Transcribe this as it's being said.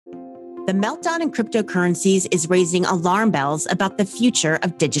The meltdown in cryptocurrencies is raising alarm bells about the future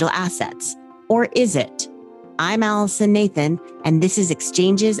of digital assets. Or is it? I'm Allison Nathan, and this is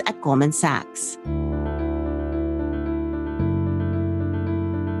Exchanges at Goldman Sachs.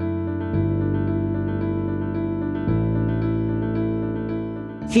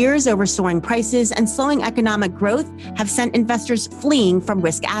 Fears over soaring prices and slowing economic growth have sent investors fleeing from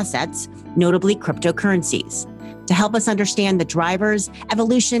risk assets, notably cryptocurrencies. To help us understand the drivers,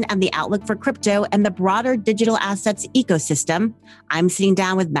 evolution, and the outlook for crypto and the broader digital assets ecosystem, I'm sitting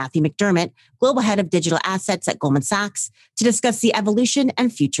down with Matthew McDermott, Global Head of Digital Assets at Goldman Sachs, to discuss the evolution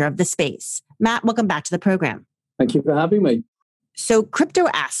and future of the space. Matt, welcome back to the program. Thank you for having me. So crypto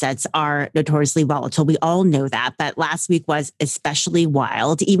assets are notoriously volatile. We all know that, but last week was especially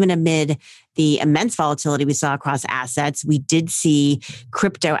wild. Even amid the immense volatility we saw across assets, we did see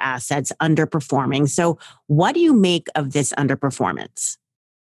crypto assets underperforming. So what do you make of this underperformance?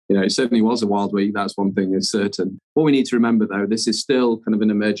 It certainly was a wild week. That's one thing is certain. What we need to remember, though, this is still kind of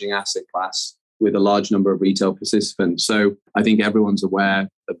an emerging asset class with a large number of retail participants. So I think everyone's aware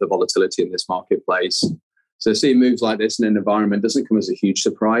of the volatility in this marketplace. So seeing moves like this in an environment doesn't come as a huge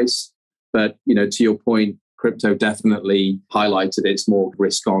surprise. But, to your point, crypto definitely highlighted its more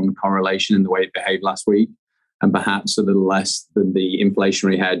risk-on correlation in the way it behaved last week, and perhaps a little less than the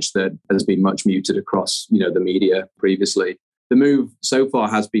inflationary hedge that has been much muted across, the media previously. The move so far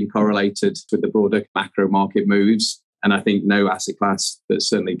has been correlated with the broader macro market moves. And I think no asset class that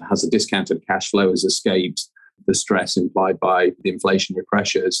certainly has a discounted cash flow has escaped the stress implied by the inflationary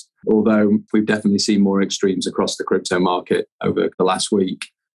pressures, although we've definitely seen more extremes across the crypto market over the last week.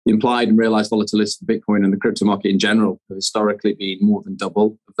 The implied and realized volatility of Bitcoin and the crypto market in general have historically been more than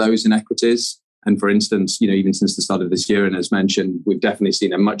double of those in equities. And for instance, even since the start of this year, and as mentioned, we've definitely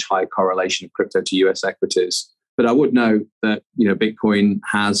seen a much higher correlation of crypto to US equities. But I would note that, Bitcoin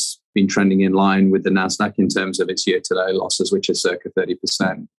has been trending in line with the NASDAQ in terms of its year-to-date losses, which is circa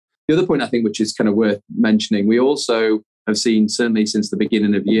 30%. The other point I think, which is kind of worth mentioning, we also have seen, certainly since the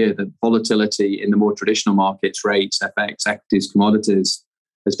beginning of the year, that volatility in the more traditional markets, rates, FX, equities, commodities,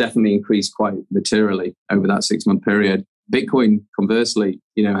 has definitely increased quite materially over that 6-month period. Bitcoin, conversely,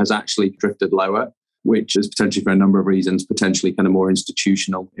 has actually drifted lower, which is potentially for a number of reasons, potentially kind of more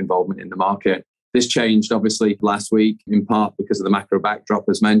institutional involvement in the market. This changed, obviously, last week, in part because of the macro backdrop,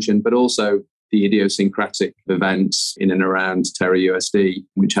 as mentioned, but also the idiosyncratic events in and around Terra USD,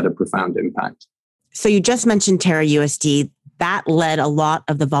 which had a profound impact. So you just mentioned Terra USD. That led a lot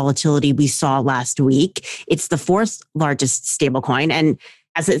of the volatility we saw last week. It's the fourth largest stablecoin. And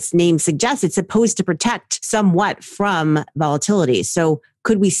as its name suggests, it's supposed to protect somewhat from volatility. So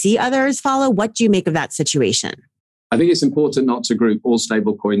could we see others follow? What do you make of that situation? I think it's important not to group all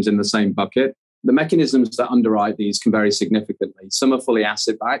stablecoins in the same bucket. The mechanisms that underwrite these can vary significantly. Some are fully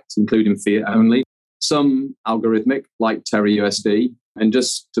asset-backed, including fiat only. Some algorithmic, like Terra USD. And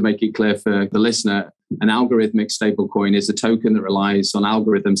just to make it clear for the listener, an algorithmic stablecoin is a token that relies on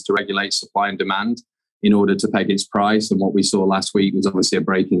algorithms to regulate supply and demand in order to peg its price. And what we saw last week was obviously a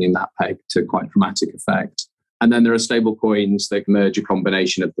breaking in that peg to quite dramatic effect. And then there are stablecoins that merge a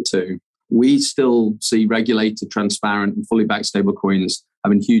combination of the two. We still see regulated, transparent, and fully backed stablecoins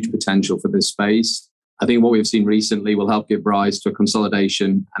having huge potential for this space. I think what we've seen recently will help give rise to a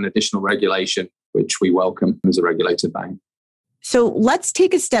consolidation and additional regulation, which we welcome as a regulated bank. So let's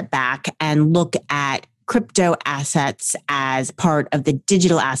take a step back and look at crypto assets as part of the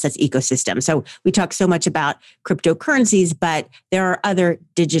digital assets ecosystem. So we talk so much about cryptocurrencies, but there are other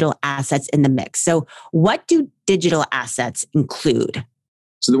digital assets in the mix. So what do digital assets include?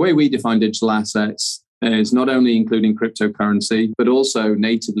 So the way we define digital assets is not only including cryptocurrency, but also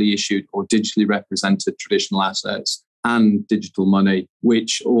natively issued or digitally represented traditional assets and digital money,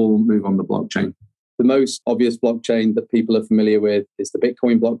 which all move on the blockchain. The most obvious blockchain that people are familiar with is the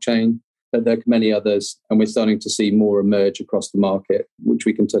Bitcoin blockchain, but there are many others, and we're starting to see more emerge across the market, which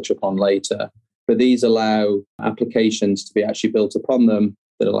we can touch upon later. But these allow applications to be actually built upon them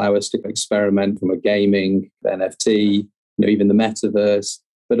that allow us to experiment from a gaming, NFT, even the metaverse,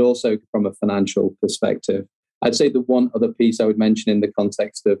 but also from a financial perspective. I'd say the one other piece I would mention in the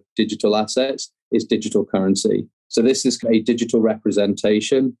context of digital assets is digital currency. So this is a digital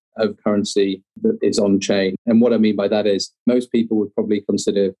representation of currency that is on chain. And what I mean by that is most people would probably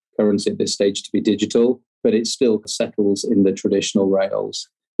consider currency at this stage to be digital, but it still settles in the traditional rails,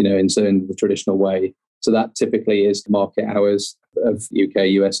 in the traditional way. So that typically is market hours of UK,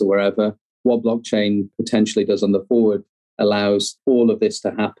 US, or wherever. What blockchain potentially does on the forward allows all of this to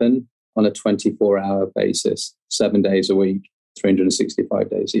happen on a 24-hour basis, 7 days a week, 365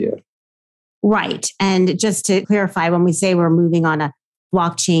 days a year. Right. And just to clarify, when we say we're moving on a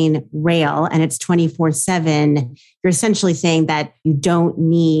blockchain rail and it's 24/7, you're essentially saying that you don't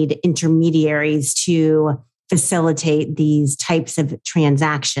need intermediaries to facilitate these types of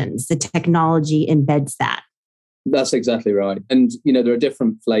transactions. The technology embeds that. That's exactly right. And, there are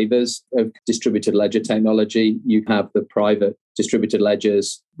different flavors of distributed ledger technology. You have the private distributed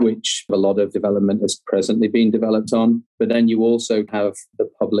ledgers, which a lot of development has presently been developed on. But then you also have the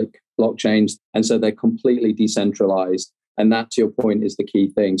public blockchains. And so they're completely decentralized. And that, to your point, is the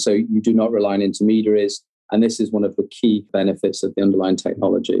key thing. So you do not rely on intermediaries. And this is one of the key benefits of the underlying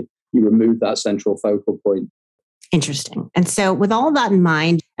technology. You remove that central focal point. Interesting. And so with all of that in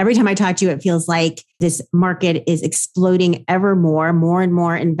mind, every time I talk to you, it feels like this market is exploding ever more and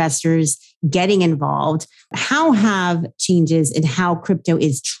more investors getting involved. How have changes in how crypto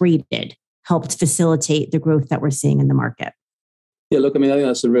is traded helped facilitate the growth that we're seeing in the market? Yeah, look, I think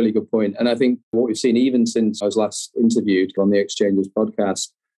that's a really good point. And I think what we've seen even since I was last interviewed on the Exchanges podcast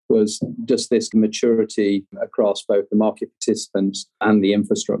was just this maturity across both the market participants and the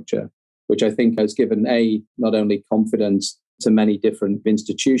infrastructure, which I think has given not only confidence to many different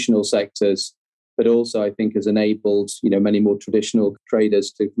institutional sectors, but also I think has enabled, many more traditional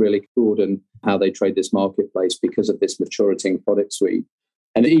traders to really broaden how they trade this marketplace because of this maturing product suite.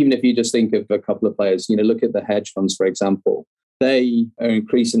 And even if you just think of a couple of players, look at the hedge funds, for example, they are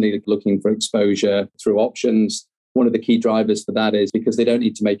increasingly looking for exposure through options. One of the key drivers for that is because they don't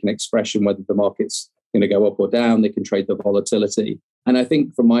need to make an expression whether the market's going to go up or down, they can trade the volatility. And I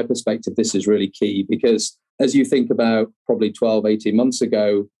think from my perspective, this is really key because as you think about probably 12, 18 months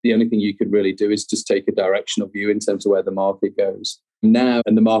ago, the only thing you could really do is just take a directional view in terms of where the market goes. Now,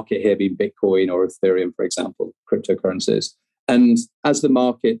 and the market here being Bitcoin or Ethereum, for example, cryptocurrencies. And as the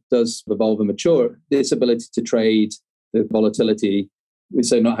market does evolve and mature, this ability to trade the volatility,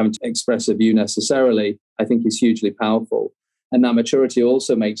 so not having to express a view necessarily, I think is hugely powerful. And that maturity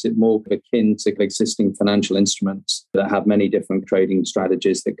also makes it more akin to existing financial instruments that have many different trading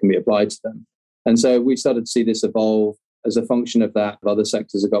strategies that can be applied to them. And so we started to see this evolve as a function of that. Other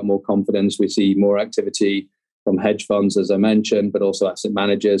sectors have got more confidence. We see more activity from hedge funds, as I mentioned, but also asset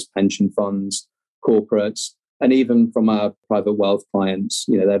managers, pension funds, corporates, and even from our private wealth clients.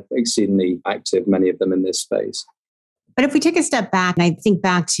 They're exceedingly active, many of them in this space. But if we take a step back and I think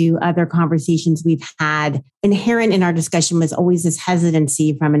back to other conversations we've had, inherent in our discussion was always this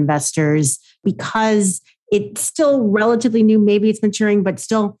hesitancy from investors because it's still relatively new. Maybe it's maturing, but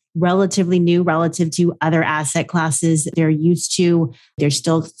still relatively new relative to other asset classes they're used to. There's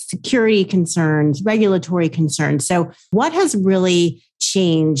still security concerns, regulatory concerns. So what has really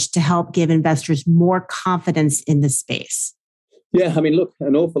changed to help give investors more confidence in the space? Yeah, look,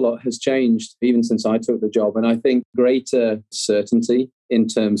 an awful lot has changed even since I took the job. And I think greater certainty in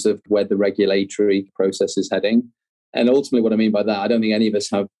terms of where the regulatory process is heading. And ultimately, what I mean by that, I don't think any of us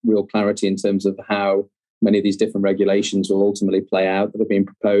have real clarity in terms of how many of these different regulations will ultimately play out that are being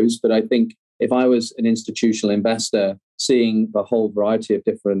proposed. But I think if I was an institutional investor seeing the whole variety of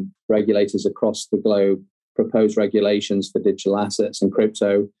different regulators across the globe propose regulations for digital assets and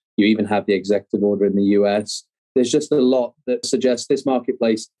crypto, you even have the executive order in the US. There's just a lot that suggests this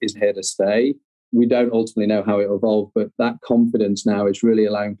marketplace is here to stay. We don't ultimately know how it will evolve, but that confidence now is really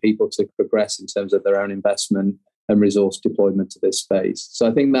allowing people to progress in terms of their own investment and resource deployment to this space. So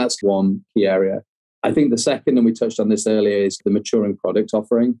I think that's one key area. I think the second, and we touched on this earlier, is the maturing product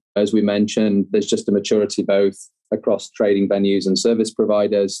offering. As we mentioned, there's just a maturity both across trading venues and service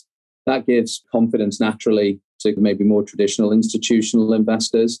providers. That gives confidence naturally to maybe more traditional institutional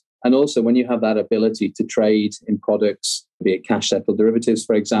investors. And also when you have that ability to trade in products, be it cash settled derivatives,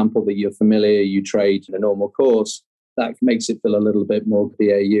 for example, that you're familiar, you trade in a normal course, that makes it feel a little bit more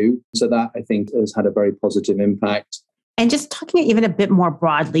BAU. So that I think has had a very positive impact. And just talking even a bit more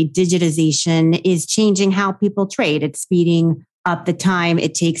broadly, digitization is changing how people trade. It's speeding up the time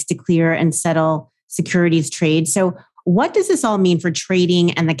it takes to clear and settle securities trade. So what does this all mean for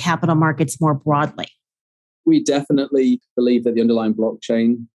trading and the capital markets more broadly? We definitely believe that the underlying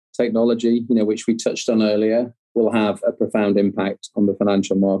blockchain technology, which we touched on earlier, will have a profound impact on the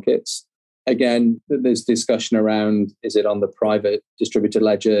financial markets. Again, there's discussion around, is it on the private distributed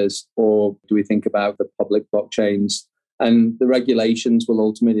ledgers or do we think about the public blockchains? And the regulations will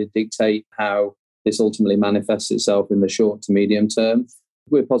ultimately dictate how this ultimately manifests itself in the short to medium term.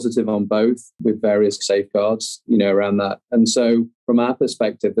 We're positive on both with various safeguards, around that. And so from our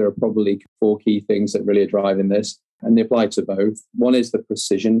perspective, there are probably 4 key things that really are driving this, and they apply to both. One is the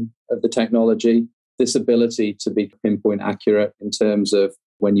precision of the technology, this ability to be pinpoint accurate in terms of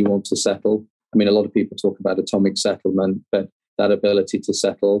when you want to settle. A lot of people talk about atomic settlement, but that ability to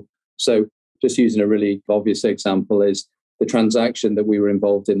settle. So just using a really obvious example is the transaction that we were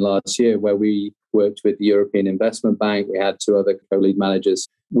involved in last year, where we worked with the European Investment Bank. We had two other co-lead managers.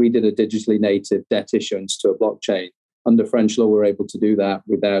 We did a digitally native debt issuance to a blockchain. Under French law, we're able to do that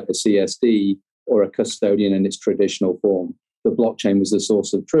without a CSD or a custodian in its traditional form. The blockchain was the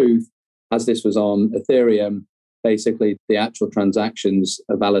source of truth. As this was on Ethereum, basically the actual transactions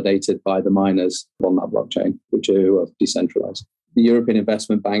are validated by the miners on that blockchain, which are decentralized. The European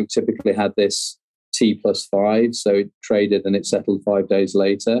Investment Bank typically had this T+5, so it traded and it settled 5 days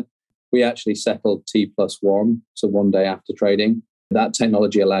later. We actually settled T+1, so 1 day after trading. That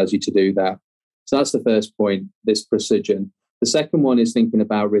technology allows you to do that. So that's the first point, this precision. The second one is thinking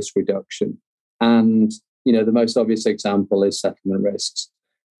about risk reduction. And, the most obvious example is settlement risks.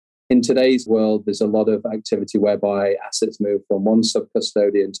 In today's world, there's a lot of activity whereby assets move from one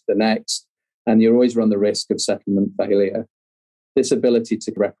sub-custodian to the next, and you always run the risk of settlement failure. This ability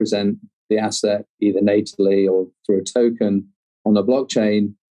to represent the asset either natively or through a token on a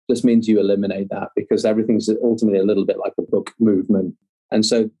blockchain just means you eliminate that, because everything's ultimately a little bit like a book movement. And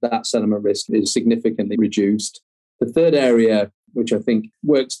so that settlement risk is significantly reduced. The third area, which I think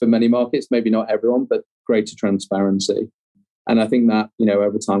works for many markets, maybe not everyone, but greater transparency. And I think that,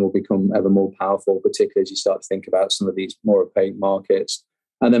 over time will become ever more powerful, particularly as you start to think about some of these more opaque markets.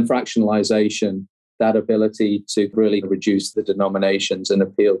 And then fractionalization, that ability to really reduce the denominations and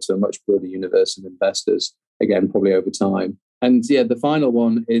appeal to a much broader universe of investors, again, probably over time. And the final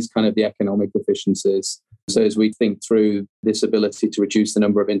one is kind of the economic efficiencies. So as we think through this ability to reduce the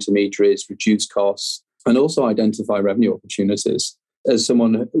number of intermediaries, reduce costs, and also identify revenue opportunities. As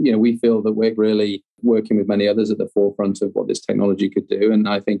someone, we feel that we're really working with many others at the forefront of what this technology could do. And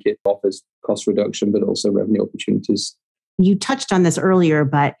I think it offers cost reduction, but also revenue opportunities. You touched on this earlier,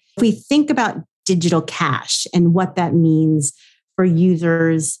 but if we think about digital cash and what that means for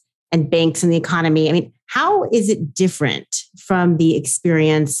users and banks and the economy, how is it different from the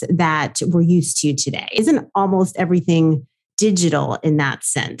experience that we're used to today? Isn't almost everything digital in that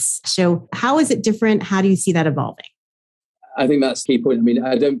sense? So how is it different? How do you see that evolving? I think that's the key point.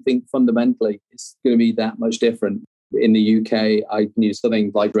 I don't think fundamentally it's going to be that much different. In the UK, I use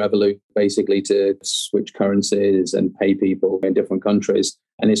something like Revolut basically to switch currencies and pay people in different countries.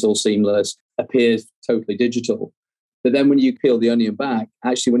 And it's all seamless, appears totally digital. But then when you peel the onion back,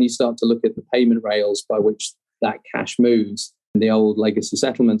 actually, when you start to look at the payment rails by which that cash moves, in the old legacy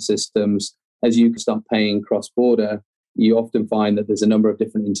settlement systems, as you start paying cross-border, you often find that there's a number of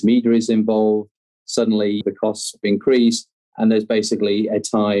different intermediaries involved. Suddenly the costs increase, and there's basically a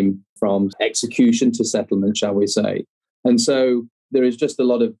time from execution to settlement, shall we say. And so there is just a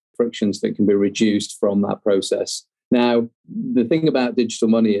lot of frictions that can be reduced from that process. Now, the thing about digital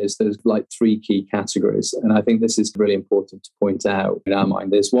money is there's like three key categories. And I think this is really important to point out in our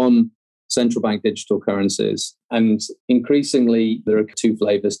mind. There's one, central bank digital currencies. And increasingly, there are two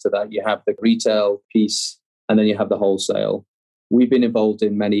flavors to that. You have the retail piece, and then you have the wholesale. We've been involved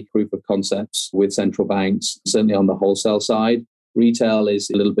in many proof of concepts with central banks, certainly on the wholesale side. Retail is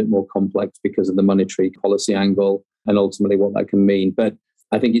a little bit more complex because of the monetary policy angle and ultimately what that can mean. But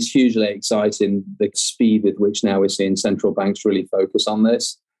I think it's hugely exciting, the speed with which now we're seeing central banks really focus on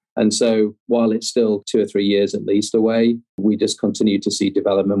this. And so while it's still 2 or 3 years at least away, we just continue to see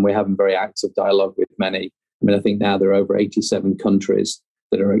development. We're having very active dialogue with many. I think now there are over 87 countries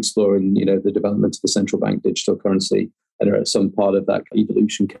that are exploring, the development of the central bank digital currency and are at some part of that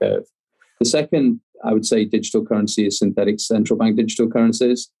evolution curve. The second, I would say, digital currency is synthetic central bank digital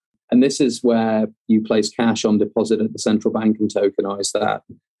currencies. And this is where you place cash on deposit at the central bank and tokenize that.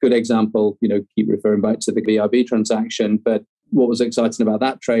 Good example, keep referring back to the BRB transaction. But what was exciting about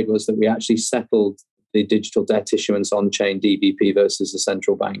that trade was that we actually settled the digital debt issuance on-chain DBP versus the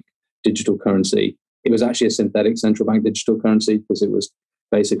central bank digital currency. It was actually a synthetic central bank digital currency because it was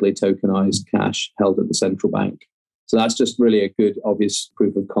basically tokenized cash held at the central bank. So that's just really a good, obvious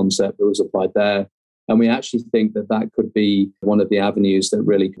proof of concept that was applied there. And we actually think that that could be one of the avenues that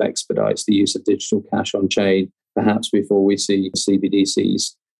really expedites the use of digital cash on chain, perhaps before we see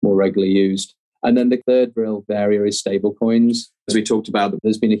CBDCs more regularly used. And then the third real area is stablecoins. As we talked about,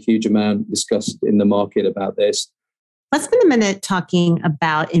 there's been a huge amount discussed in the market about this. Let's spend a minute talking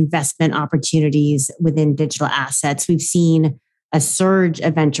about investment opportunities within digital assets. We've seen a surge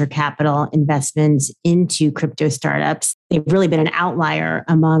of venture capital investments into crypto startups. They've really been an outlier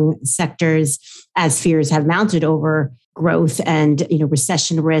among sectors as fears have mounted over growth and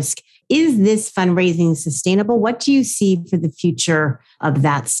recession risk. Is this fundraising sustainable? What do you see for the future of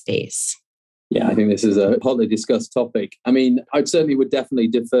that space? Yeah, I think this is a hotly discussed topic. I certainly would definitely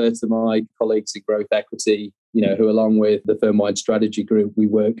defer to my colleagues in growth equity who along with the firm-wide strategy group, we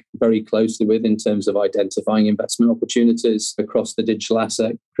work very closely with in terms of identifying investment opportunities across the digital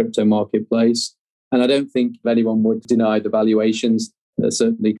asset crypto marketplace. And I don't think anyone would deny the valuations. They're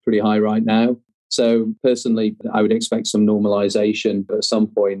certainly pretty high right now. So personally, I would expect some normalization at some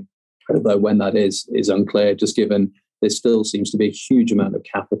point, although when that is unclear, just given there still seems to be a huge amount of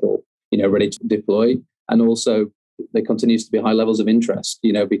capital, ready to deploy. And also there continues to be high levels of interest,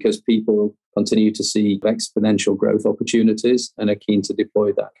 because people continue to see exponential growth opportunities and are keen to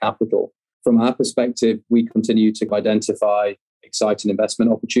deploy that capital. From our perspective, we continue to identify exciting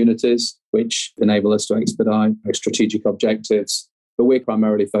investment opportunities, which enable us to expedite our strategic objectives. But we're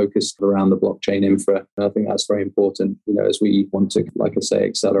primarily focused around the blockchain infra. And I think that's very important, as we want to, like I say,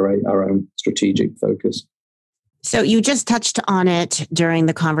 accelerate our own strategic focus. So you just touched on it during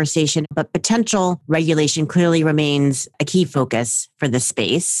the conversation, but potential regulation clearly remains a key focus for the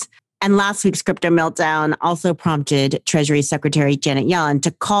space. And last week's crypto meltdown also prompted Treasury Secretary Janet Yellen to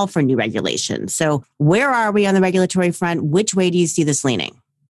call for new regulations. So where are we on the regulatory front? Which way do you see this leaning?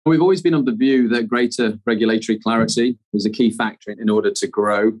 We've always been of the view that greater regulatory clarity is a key factor in order to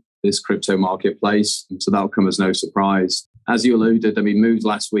grow this crypto marketplace. And so that'll come as no surprise. As you alluded, moves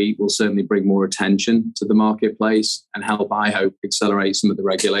last week will certainly bring more attention to the marketplace and help, I hope, accelerate some of the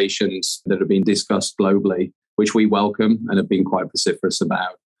regulations that are being discussed globally, which we welcome and have been quite vociferous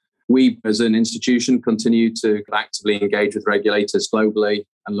about. We, as an institution, continue to actively engage with regulators globally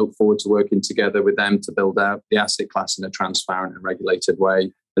and look forward to working together with them to build out the asset class in a transparent and regulated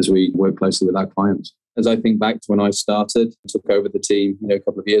way as we work closely with our clients. As I think back to when I started, took over the team, a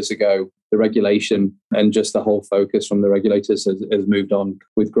couple of years ago, the regulation and just the whole focus from the regulators has moved on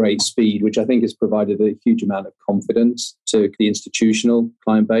with great speed, which I think has provided a huge amount of confidence to the institutional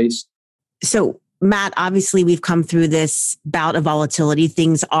client base. So, Matt, obviously we've come through this bout of volatility.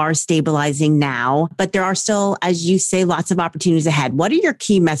 Things are stabilizing now, but there are still, as you say, lots of opportunities ahead. What are your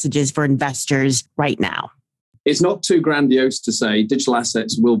key messages for investors right now? It's not too grandiose to say digital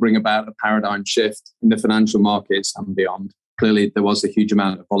assets will bring about a paradigm shift in the financial markets and beyond. Clearly, there was a huge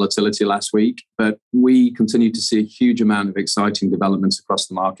amount of volatility last week, but we continue to see a huge amount of exciting developments across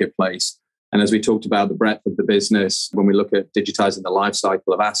the marketplace. And as we talked about the breadth of the business, when we look at digitizing the life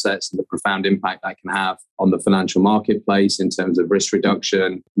cycle of assets and the profound impact that can have on the financial marketplace in terms of risk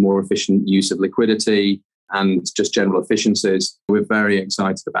reduction, more efficient use of liquidity, and just general efficiencies, we're very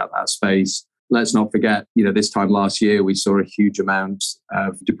excited about that space. Let's not forget, this time last year, we saw a huge amount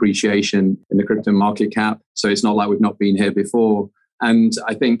of depreciation in the crypto market cap. So it's not like we've not been here before. And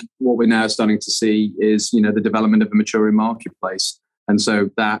I think what we're now starting to see is, the development of a maturing marketplace. And so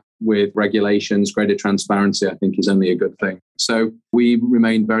that with regulations, greater transparency, I think is only a good thing. So we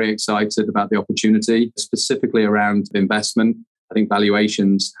remain very excited about the opportunity, specifically around investment. I think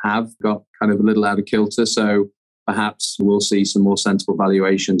valuations have got kind of a little out of kilter. So perhaps we'll see some more sensible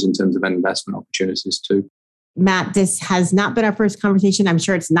valuations in terms of investment opportunities too. Matt, this has not been our first conversation. I'm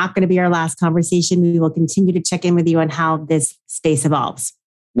sure it's not going to be our last conversation. We will continue to check in with you on how this space evolves.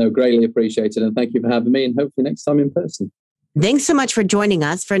 No, greatly appreciated. And thank you for having me, and hopefully next time in person. Thanks so much for joining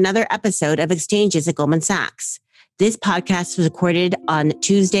us for another episode of Exchanges at Goldman Sachs. This podcast was recorded on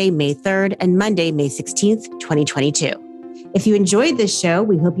Tuesday, May 3rd and Monday, May 16th, 2022. If you enjoyed this show,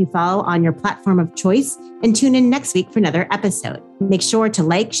 we hope you follow on your platform of choice and tune in next week for another episode. Make sure to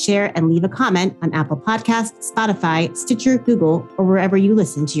like, share, and leave a comment on Apple Podcasts, Spotify, Stitcher, Google, or wherever you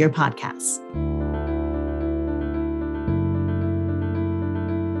listen to your podcasts.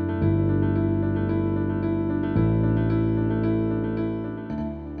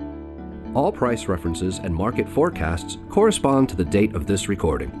 All price references and market forecasts correspond to the date of this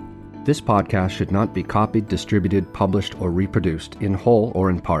recording. This podcast should not be copied, distributed, published, or reproduced in whole or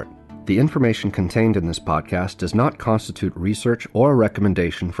in part. The information contained in this podcast does not constitute research or a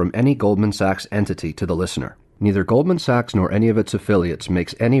recommendation from any Goldman Sachs entity to the listener. Neither Goldman Sachs nor any of its affiliates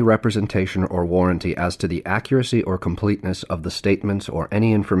makes any representation or warranty as to the accuracy or completeness of the statements or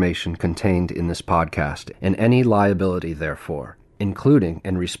any information contained in this podcast, and any liability therefore, including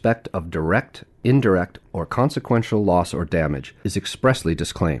in respect of direct, indirect, or consequential loss or damage, is expressly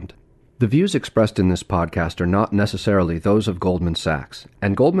disclaimed. The views expressed in this podcast are not necessarily those of Goldman Sachs,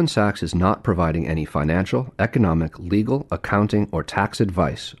 and Goldman Sachs is not providing any financial, economic, legal, accounting, or tax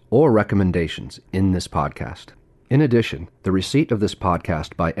advice or recommendations in this podcast. In addition, the receipt of this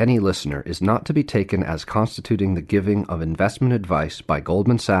podcast by any listener is not to be taken as constituting the giving of investment advice by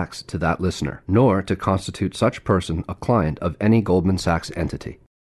Goldman Sachs to that listener, nor to constitute such person a client of any Goldman Sachs entity.